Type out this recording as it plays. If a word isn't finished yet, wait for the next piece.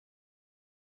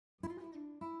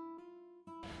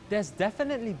There's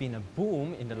definitely been a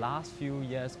boom in the last few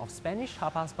years of Spanish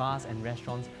tapas bars and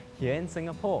restaurants here in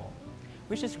Singapore,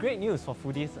 which is great news for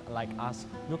foodies like us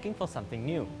looking for something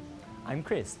new. I'm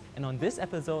Chris, and on this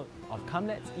episode of Come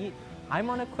Let's Eat, I'm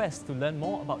on a quest to learn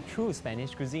more about true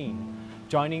Spanish cuisine.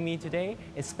 Joining me today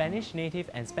is Spanish native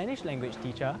and Spanish language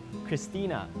teacher,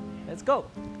 Cristina. Let's go!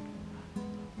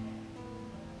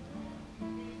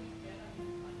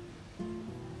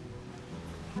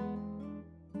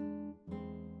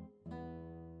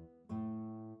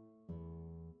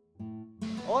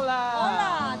 Hola!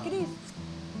 Hola, Chris.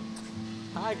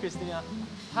 Hi, Cristina.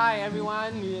 Hi,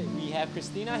 everyone. We have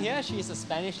Cristina here. She's a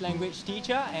Spanish language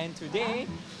teacher, and today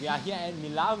we are here at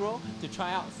Milagro to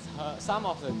try out some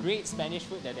of the great Spanish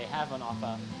food that they have on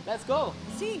offer. Let's go!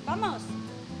 Sí, vamos.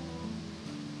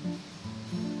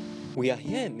 We are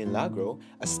here at Milagro,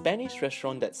 a Spanish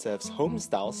restaurant that serves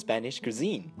home-style Spanish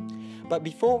cuisine. But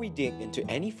before we dig into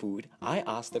any food, I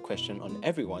ask the question on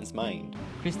everyone's mind.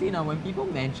 Cristina, when people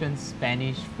mention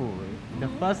Spanish food, the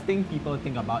first thing people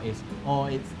think about is, oh,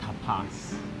 it's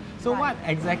tapas. So Right. what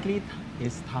exactly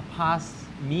is tapas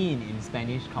mean in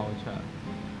Spanish culture?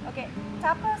 Okay,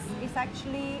 tapas is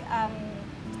actually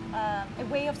a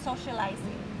way of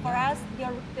socializing. For us,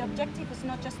 the objective is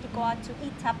not just to go out to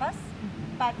eat tapas,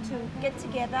 but to get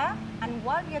together, and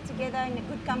while we are together in a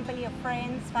good company of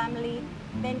friends, family,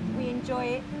 then we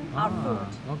enjoy our food.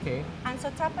 Okay. And so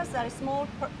tapas are small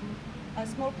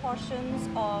portions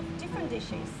of different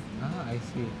dishes. Ah, I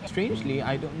see. Strangely,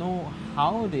 I don't know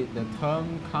how did the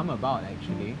term come about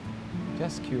actually.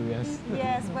 Just curious.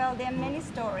 Yes, well, there are many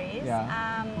stories, Yeah.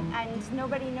 and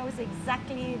nobody knows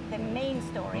exactly the main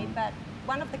story, but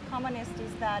one of the commonest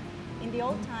is that in the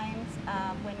old times,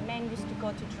 when men used to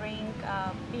go to drink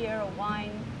beer or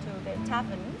wine to the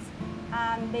taverns,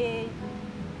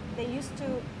 they used to,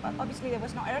 obviously there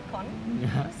was no aircon,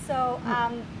 Yeah. so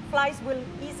flies will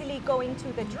easily go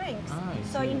into the drinks. Ah, I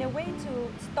So see. in a way to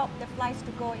stop the flies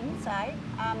to go inside,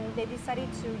 they decided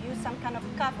to use some kind of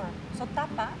cover. So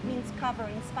tapa means cover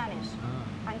in Spanish.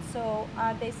 Ah. And so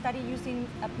they started using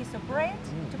a piece of bread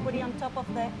to put it on top of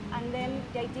and then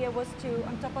the idea was to,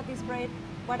 on top of this bread,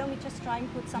 why don't we just try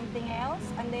and put something else,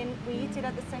 and then we eat it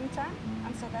at the same time,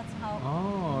 and so that's how.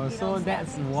 Oh, it so all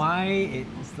that's started. why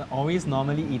it's always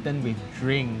normally eaten with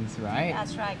drinks, right?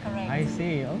 That's right, correct. I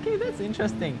see. Okay, that's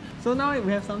interesting. So now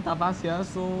we have some tapas here,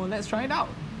 so let's try it out.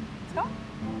 Let's go.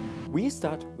 We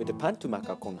start with the Pan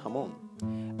Tumaca con Jamon,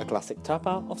 a classic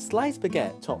tapa of sliced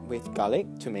baguette topped with garlic,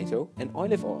 tomato, and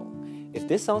olive oil. If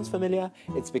this sounds familiar,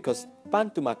 it's because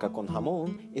Pan Tumaca con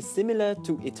Jamon is similar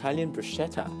to Italian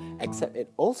bruschetta, except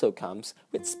it also comes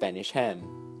with Spanish ham.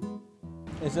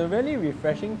 It's a really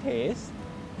refreshing taste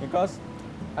because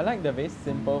I like the very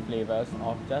simple flavors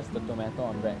of just the tomato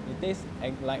on bread. It tastes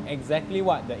like exactly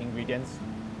what the ingredients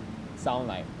sound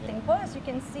like. Simple, as you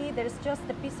can see, there's just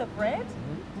a piece of bread.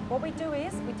 What we do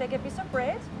is we take a piece of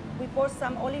bread, we pour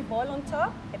some olive oil on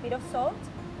top, a bit of salt,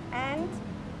 and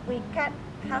we cut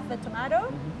half the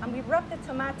tomato, and we rub the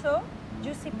tomato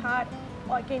juicy part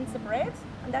against the bread,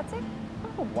 and that's it.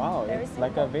 Oh wow, Very it's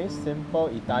like a simple. very simple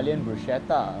Italian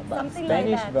bruschetta, but Something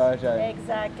Spanish like that. version.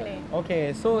 Exactly.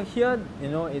 Okay, so here,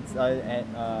 it's at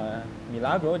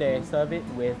Milagro, they serve it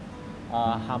with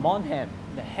jamon ham.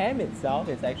 The ham itself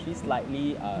is actually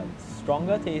slightly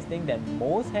stronger tasting than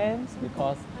most hams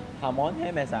because jamon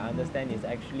ham, as I understand, is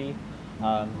actually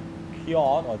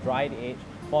cured or dried aged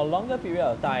for a longer period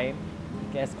of time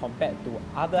as compared to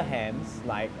other hams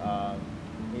like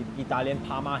Italian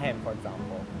Parma ham, for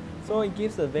example. So it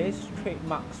gives a very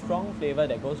trademark strong flavor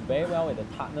that goes very well with the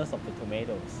tartness of the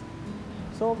tomatoes.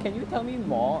 So can you tell me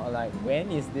more, like when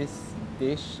is this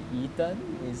dish eaten?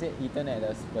 Is it eaten at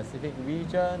a specific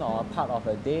region or a part of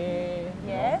a day?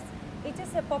 Yes, it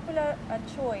is a popular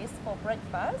choice for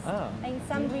breakfast in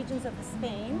some regions of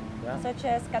Spain, Yeah. such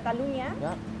as Catalonia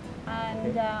Yeah,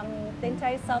 and the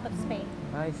entire south of Spain.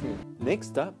 I see.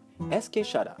 Next up,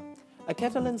 Esqueixada, a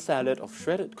Catalan salad of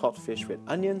shredded codfish with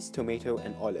onions, tomato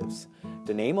and olives.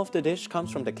 The name of the dish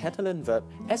comes from the Catalan verb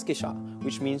esqueixar,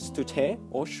 which means to tear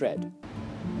or shred.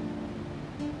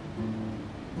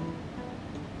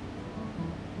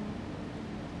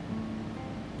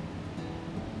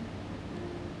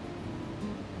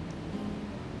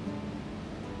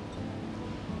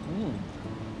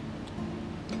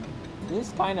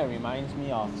 This kind of reminds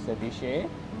me of ceviche,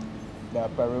 the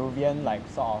Peruvian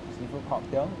sort of seafood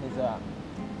cocktail. It's a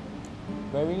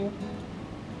very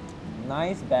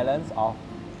nice balance of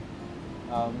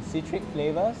citric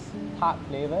flavors, tart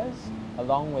flavors,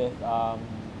 along with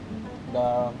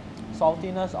the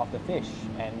saltiness of the fish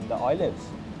and the olives.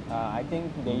 I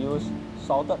think they use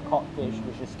salted codfish,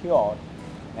 which is cured,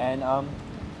 And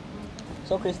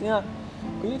so Cristina,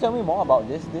 could you tell me more about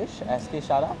this dish,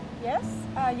 esqueixada? Yes,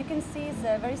 you can see it's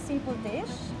a very simple dish.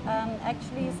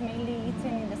 Actually, it's mainly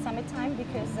eaten in the summertime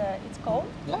because it's cold.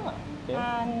 Yeah.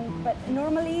 Okay. But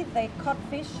normally, the cod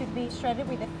fish should be shredded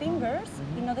with the fingers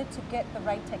in order to get the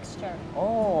right texture.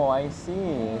 Oh, I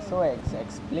see. So it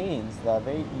explains the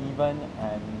very even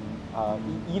and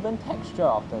even texture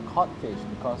of the codfish,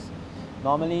 because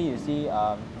normally you see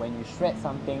when you shred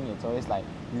something, it's always like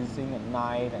using a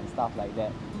knife and stuff like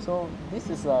that. So this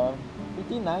is a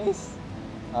pretty nice,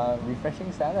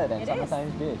 refreshing salad and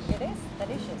summertime dish. It is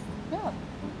delicious. Yeah.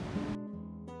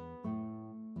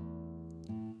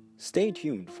 Stay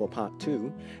tuned for part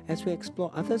 2 as we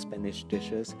explore other Spanish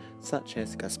dishes such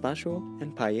as gazpacho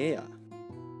and paella.